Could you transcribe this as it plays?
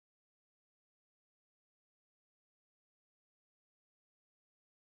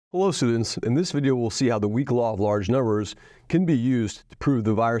Hello students, in this video we'll see how the weak law of large numbers can be used to prove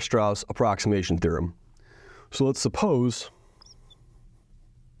the Weierstrass Approximation Theorem. So let's suppose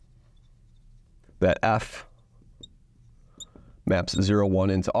that f maps 0, 1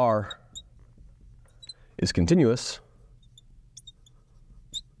 into R is continuous.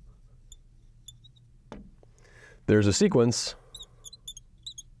 There's a sequence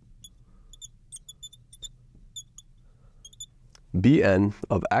Bn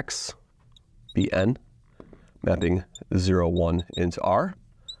of x, Bn, mapping 0, 1 into R,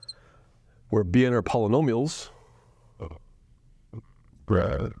 where Bn are polynomials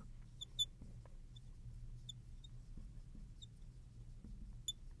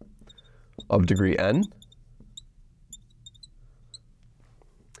of degree n,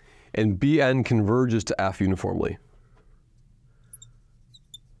 and Bn converges to f uniformly.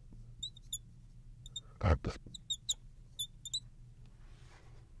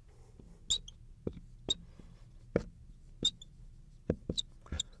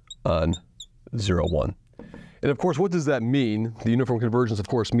 On 0, 1. And of course, what does that mean? The uniform convergence, of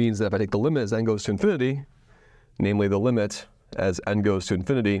course, means that if I take the limit as n goes to infinity, namely the limit as n goes to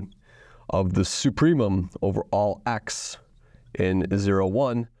infinity of the supremum over all x in 0,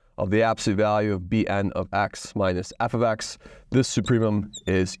 1 of the absolute value of Bn of x minus f of x, this supremum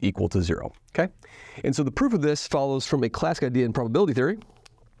is equal to 0, okay? And so the proof of this follows from a classic idea in probability theory.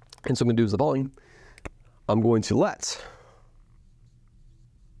 And so I'm going to do is the following. I'm going to let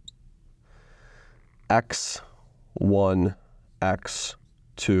x1,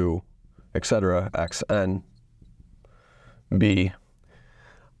 x2, etc., xn be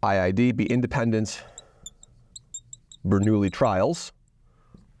IID, be independent Bernoulli trials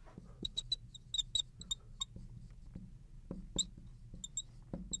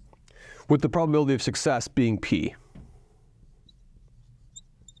with the probability of success being p.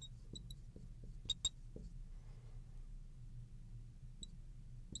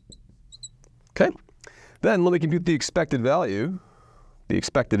 Okay? Then let me compute the expected value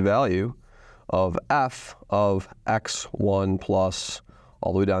of f of x1 plus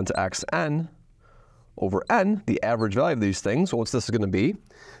all the way down to xn over n, the average value of these things. So what's this going to be?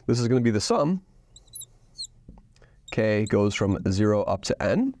 This is going to be the sum. K goes from 0 up to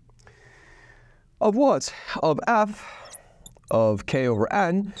n. Of what? Of f of k over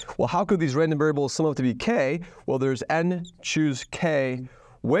n. Well, how could these random variables sum up to be k? Well, there's n choose k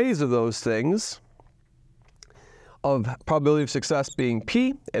ways of those things, of probability of success being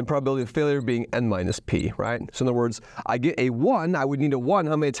p and probability of failure being n minus p, right? So in other words, I get a 1, I would need a 1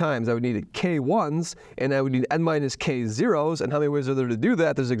 how many times? I would need a k 1s, and I would need n minus k 0s, and how many ways are there to do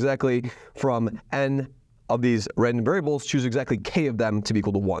that? There's exactly from n of these random variables, choose exactly k of them to be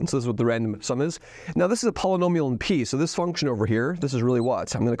equal to 1. So this is what the random sum is. Now this is a polynomial in p, so this function over here, this is really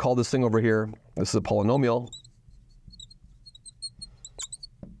what? I'm going to call this thing over here, this is a polynomial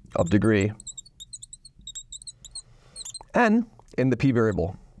of degree n in the p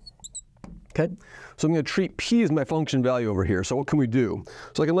variable. Okay, so I'm going to treat p as my function value over here. So what can we do?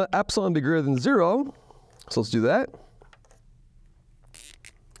 So I can let epsilon be greater than 0. So let's do that.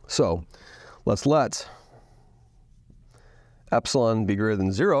 So let's let epsilon be greater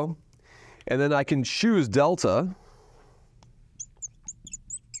than 0, and then I can choose delta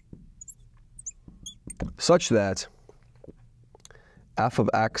such that f of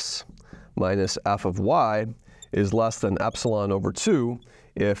x minus f of y is less than epsilon over 2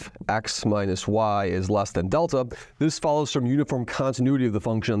 if x minus y is less than delta. This follows from uniform continuity of the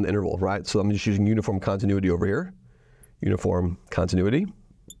function on the interval, right? So I'm just using uniform continuity over here. Uniform continuity.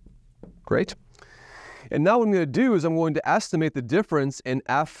 Great. And now what I'm going to do is I'm going to estimate the difference in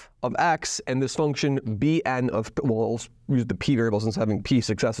f of x and this function Bn of, well, let's use the p variable since having p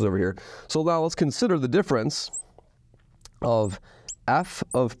successes over here. So now let's consider the difference of f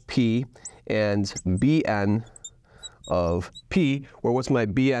of p and Bn of p, where what's my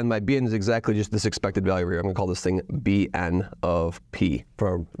Bn? My Bn is exactly just this expected value here. I'm going to call this thing Bn of p.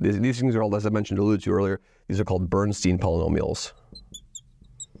 For these things are all, as I mentioned, alluded to earlier, these are called Bernstein polynomials.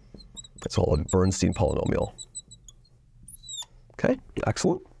 It's called a Bernstein polynomial. Okay,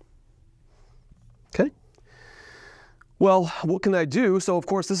 excellent. Okay. Well, what can I do? So of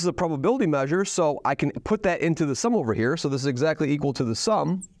course, this is a probability measure, so I can put that into the sum over here. So this is exactly equal to the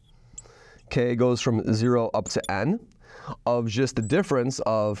sum. K goes from 0 up to n of just the difference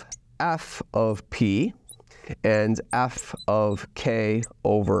of f of p and f of k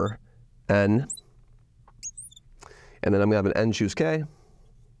over n. And then I'm going to have an n choose k.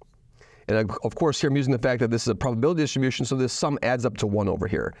 And of course, here I'm using the fact that this is a probability distribution, so this sum adds up to 1 over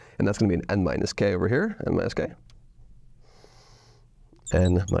here. And that's going to be an n minus k over here, n minus k.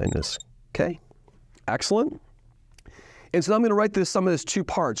 n minus k. Excellent. And so now I'm going to write this sum as two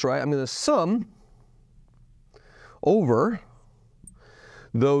parts, right? I'm going to sum over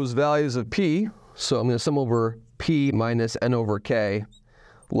those values of p. So I'm going to sum over p minus n over k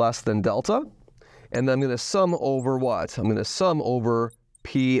less than delta. And then I'm going to sum over what? I'm going to sum over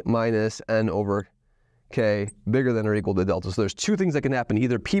p minus n over k bigger than or equal to delta. So there's two things that can happen.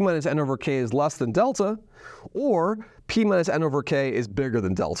 Either p minus n over k is less than delta, or p minus n over k is bigger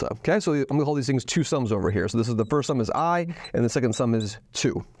than delta. Okay, so I'm going to call these things two sums over here. So this is the first sum is I, and the second sum is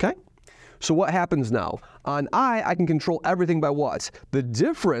 2. Okay? So what happens now? On I can control everything by what? The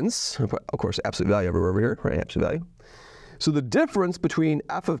difference, of course, absolute value everywhere over here, right? Absolute value. So the difference between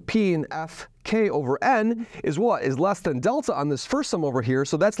f of p and fk over n is what? Is less than delta on this first sum over here.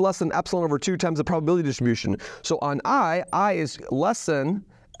 So that's less than epsilon over 2 times the probability distribution. So on I is less than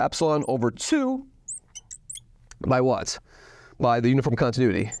epsilon over 2 by what? By the uniform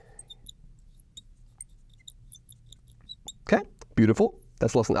continuity. Okay, beautiful.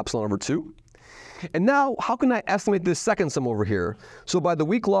 That's less than epsilon over 2. And now, how can I estimate this second sum over here? So by the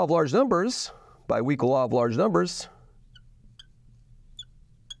weak law of large numbers,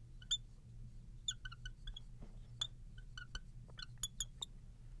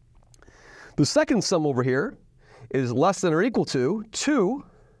 the second sum over here is less than or equal to 2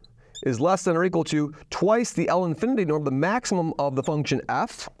 is less than or equal to twice the L infinity norm, the maximum of the function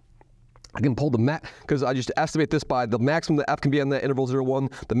f. I can pull the max, because I just estimate this by the maximum that f can be on the interval 0, 1,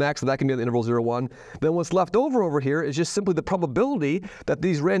 the max of that can be on the interval 0, 1. Then what's left over here is just simply the probability that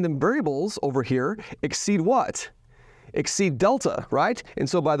these random variables over here exceed what? Exceed delta, right? And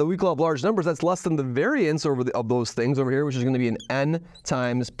so by the weak law of large numbers, that's less than the variance over of those things over here, which is going to be an n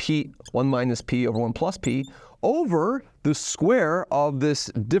times p, 1 minus p over 1 plus p, over the square of this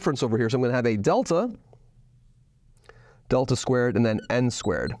difference over here. So I'm going to have a delta squared, and then n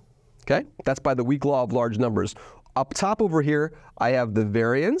squared. Okay, that's by the weak law of large numbers. Up top over here, I have the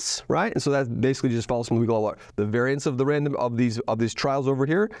variance, right? And so that basically just follows from the weak law of the variance of the random of these trials over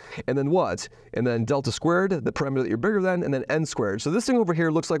here. And then what? And then delta squared, the parameter that you're bigger than, and then n squared. So this thing over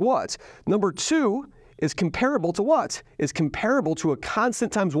here looks like what? Number 2 is comparable to what? Is comparable to a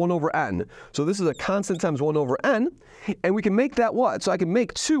constant times 1 over n. So this is a constant times 1 over n. And we can make that what? So I can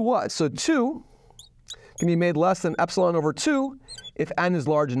make 2 what? So 2 can be made less than epsilon over 2 if n is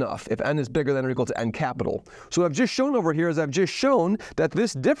large enough, if n is bigger than or equal to n capital. So what I've just shown over here is I've just shown that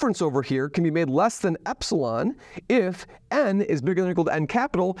this difference over here can be made less than epsilon if n is bigger than or equal to n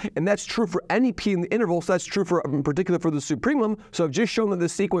capital, and that's true for any p in the interval, so that's true for, in particular, for the supremum. So I've just shown that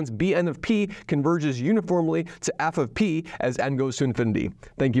this sequence Bn of p converges uniformly to f of p as n goes to infinity.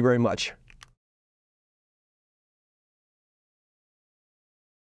 Thank you very much.